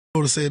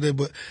supposed to say that,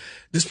 but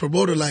this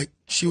promoter, like,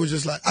 she was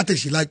just like, I think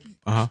she liked me.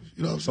 Uh-huh.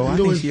 You know what I'm So saying? I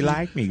think she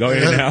liked me. Go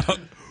ahead now.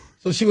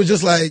 So she was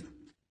just like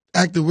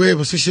acting weird,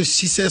 but so she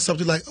said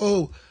something like,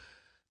 "Oh,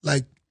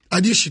 like I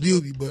knew she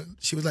knew me, but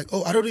she was like,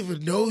 oh, I don't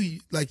even know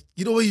you. Like,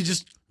 you know when you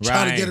just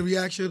try to get a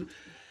reaction?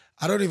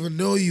 I don't even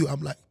know you."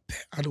 I'm like, damn,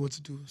 I know what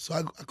to do. So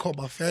I called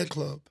my fan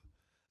club.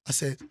 I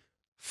said,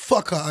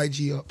 fuck her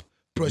IG up.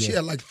 Bro, she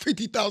had like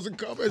 50,000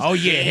 comments. Oh,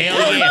 yeah,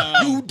 hell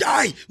yeah. You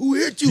die. Who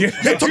hit you?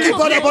 You're talking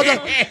about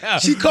that.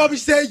 She called me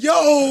saying,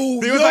 yo.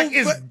 He was like,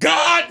 it's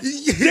God.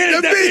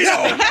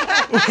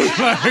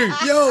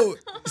 Yo.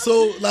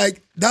 So,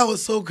 like, that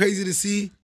was so crazy to see.